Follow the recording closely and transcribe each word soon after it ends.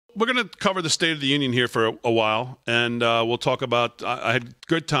We're going to cover the State of the Union here for a while, and we'll talk about I had a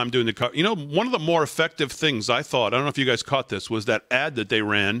good time doing the cover. You know, one of the more effective things I thought, I don't know if you guys caught this, was that ad that they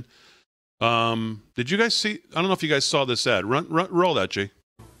ran. Did you guys see? I don't know if you guys saw this ad. Roll that, G.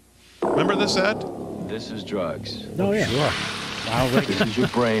 Remember this ad? This is drugs. Oh, yeah. Sure. Wow, this is your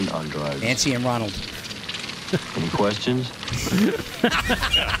brain on drugs. Nancy and Ronald. Any questions? I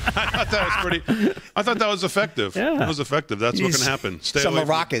thought that was effective. Yeah. That was effective. That's what's going to happen. Stay Some away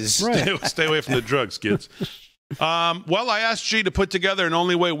maracas. Stay away from the drugs, kids. Well, I asked G to put together in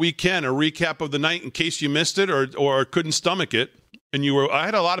only way we can a recap of the night in case you missed it or couldn't stomach it. And I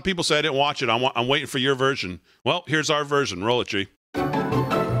had a lot of people say I didn't watch it. I'm waiting for your version. Well, here's our version. Roll it, G.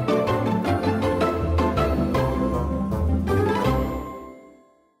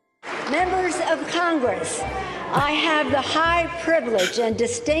 Members of Congress, I have the high privilege and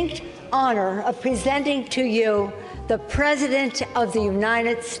distinct honor of presenting to you the President of the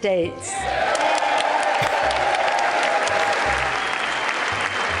United States.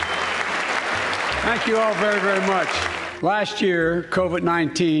 Thank you all very, very much. Last year,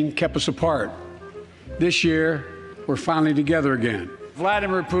 COVID-19 kept us apart. This year, we're finally together again.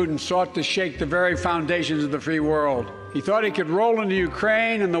 Vladimir Putin sought to shake the very foundations of the free world. He thought he could roll into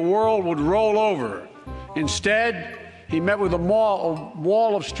Ukraine and the world would roll over. Instead, he met with a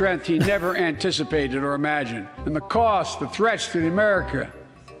wall of strength he never anticipated or imagined. And the cost, the threats to America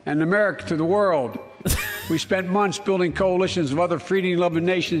and America to the world. We spent months building coalitions of other freedom-loving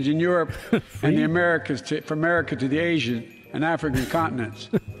nations in Europe and the Americas, from America to the Asian and African continents,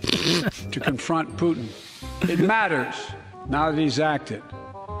 to confront Putin. It matters now that he's acted.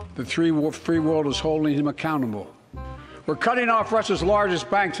 The free world is holding him accountable. We're cutting off Russia's largest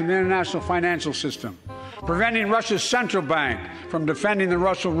banks in the international financial system, preventing Russia's central bank from defending the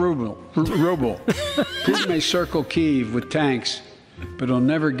Russian ruble. Putin may circle Kyiv with tanks, but he'll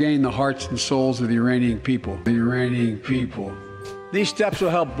never gain the hearts and souls of the Iranian people. These steps will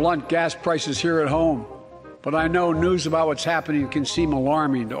help blunt gas prices here at home, but I know news about what's happening can seem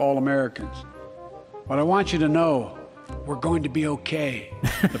alarming to all Americans. But I want you to know, we're going to be okay.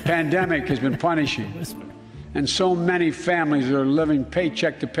 The pandemic has been punishing, and so many families are living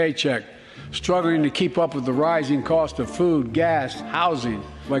paycheck to paycheck, struggling to keep up with the rising cost of food, gas, housing.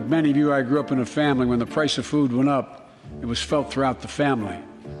 Like many of you, I grew up in a family when the price of food went up. It was felt throughout the family.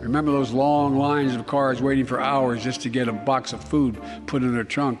 Remember those long lines of cars waiting for hours just to get a box of food put in their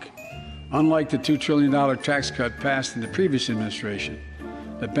trunk? Unlike the $2 trillion tax cut passed in the previous administration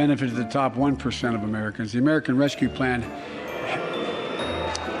that benefited the top 1% of Americans, the American Rescue Plan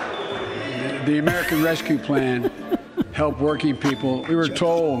helped working people. We were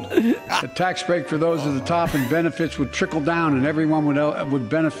told the tax break for those at the top and benefits would trickle down and everyone would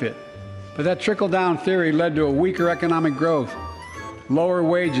benefit. But that trickle-down theory led to a weaker economic growth, lower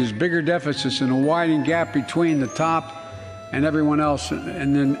wages, bigger deficits, and a widening gap between the top and everyone else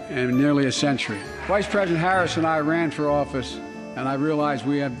in nearly a century. Vice President Harris and I ran for office, and I realize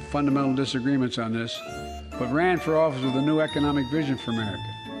we have fundamental disagreements on this, but ran for office with a new economic vision for America,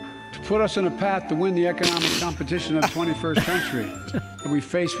 to put us on a path to win the economic competition of the 21st century that we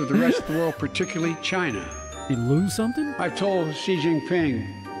face with the rest of the world, particularly China. Did he lose something? I told Xi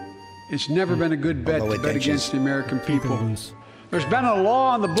Jinping, it's never been a good bet to bet against the American people. There's been a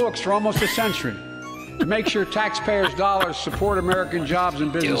law on the books for almost a century to make sure taxpayers' dollars support American jobs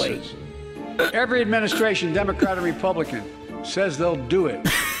and businesses. Every administration, Democrat or Republican, says they'll do it,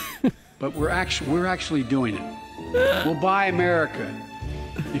 but we're actually doing it. We'll buy America.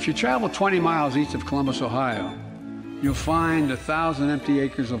 If you travel 20 miles east of Columbus, Ohio, you'll find 1,000 empty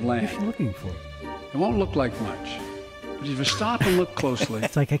acres of land. What are you looking for? It won't look like much. But if you stop and look closely,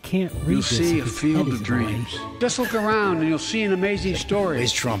 it's like I can't read you'll see a field of dreams. Just look around and you'll see an amazing story.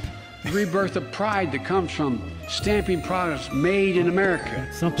 Where's Trump? The rebirth of pride that comes from stamping products made in America.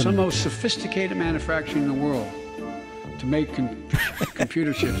 Some of the most sophisticated manufacturing in the world to make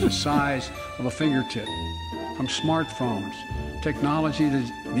computer chips the size of a fingertip. From smartphones, technology to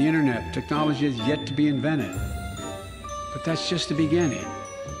the internet, technology is yet to be invented. But that's just the beginning.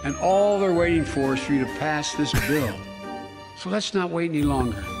 And all they're waiting for is for you to pass this bill. So let's not wait any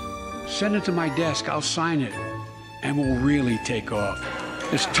longer. Send it to my desk, I'll sign it, and we'll really take off.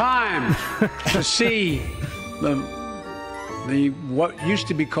 It's time to see what used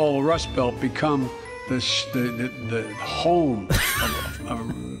to be called the Rust Belt become the home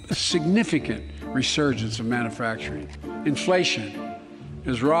of a significant resurgence of manufacturing. Inflation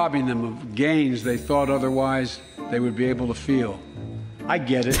is robbing them of gains they thought otherwise they would be able to feel. I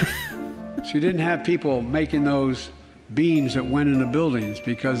get it. So you didn't have people making those beams that went into buildings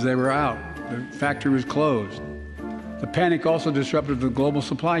because they were out. The factory was closed. The panic also disrupted the global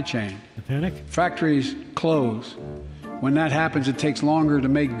supply chain. The panic? Factories close. When that happens, it takes longer to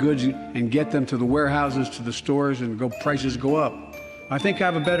make goods and get them to the warehouses, to the stores, and prices go up. I think I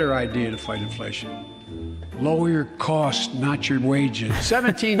have a better idea to fight inflation. Lower your costs, not your wages.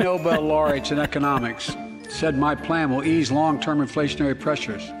 17 Nobel laureates in economics said my plan will ease long-term inflationary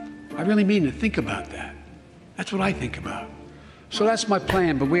pressures. I really mean to think about that. That's what I think about. So that's my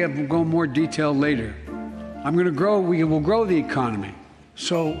plan, but we'll go more detail later. We will grow the economy.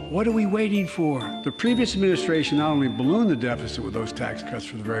 So what are we waiting for? The previous administration not only ballooned the deficit with those tax cuts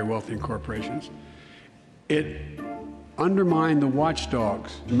for the very wealthy and corporations, it undermined the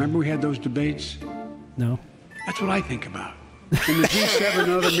watchdogs. Remember we had those debates? No. That's what I think about. In the G7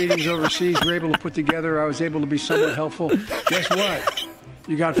 and other meetings overseas we're able to put together, I was able to be somewhat helpful. Guess what?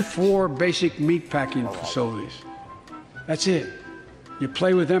 You got 4 basic meat packing facilities. That's it. You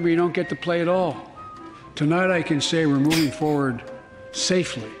play with them or you don't get to play at all. Tonight I can say we're moving forward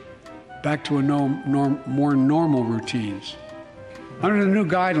safely back to more normal routines. Under the new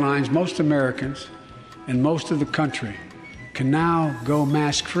guidelines, most Americans and most of the country can now go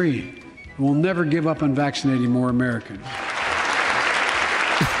mask-free. We'll never give up on vaccinating more Americans.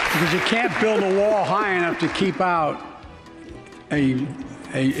 Because you can't build a wall high enough to keep out a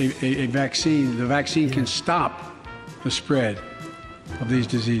vaccine. The vaccine can stop the spread of these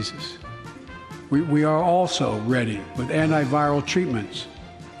diseases. We are also ready with antiviral treatments.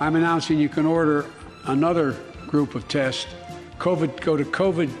 I'm announcing you can order another group of tests. Go to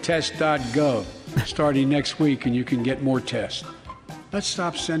covidtest.gov starting next week, and you can get more tests. Let's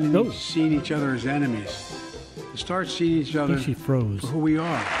stop seeing each other as enemies and start seeing each other for who we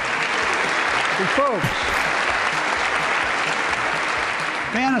are. And folks,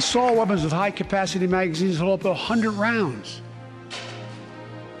 ban assault weapons with high-capacity magazines hold up to 100 rounds.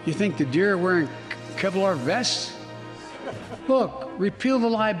 You think the deer are wearing Kevlar vests? Look, repeal the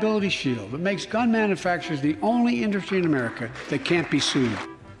liability shield. It makes gun manufacturers the only industry in America that can't be sued.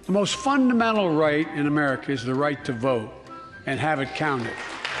 The most fundamental right in America is the right to vote and have it counted.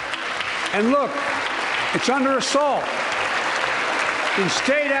 And look, it's under assault. In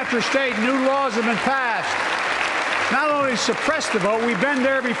state after state, new laws have been passed. Not only to suppress the vote, we've been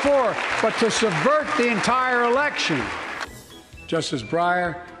there before, but to subvert the entire election. Justice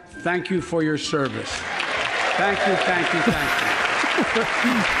Breyer, thank you for your service. Thank you, thank you, thank you.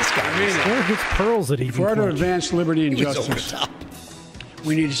 I mean it. Where are his pearls that he If we're to advance liberty and justice,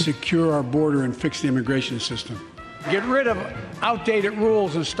 we need to secure our border and fix the immigration system. Get rid of outdated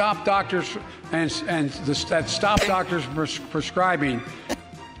rules and stop doctors stop doctors prescribing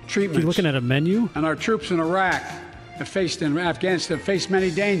treatments. You looking at a menu? And our troops in Iraq in Afghanistan have faced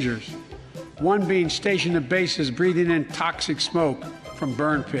many dangers. One being stationed at bases breathing in toxic smoke from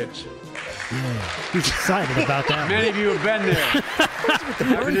burn pits. Yeah, he's excited about that. Many of you have been there.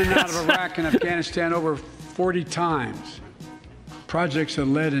 I've been in and out of Iraq and Afghanistan over 40 times. Projects that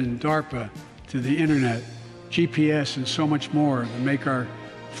led in DARPA to the internet, GPS, and so much more to make our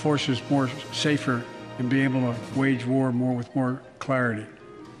forces more safer and be able to wage war with more clarity.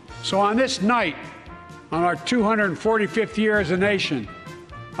 So on this night, on our 245th year as a nation,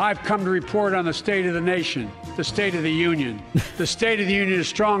 I've come to report on the state of the nation, the state of the union. The state of the union is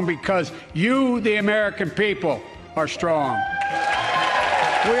strong because you, the American people, are strong.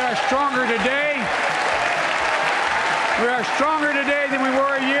 We are stronger today. We are stronger today than we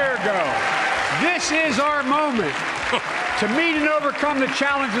were a year ago. This is our moment to meet and overcome the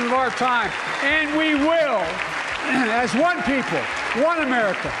challenges of our time. And we will, as one people, one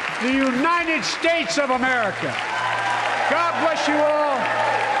America, the United States of America. God bless you all,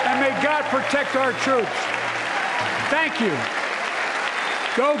 and may God protect our troops. Thank you.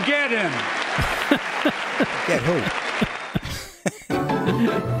 Go get him. Get who?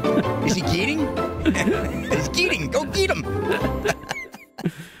 Is he Keating? It's Keating. Go get him.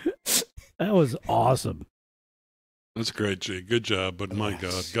 That was awesome. That's great, G. Good job, but my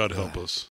God, God help us.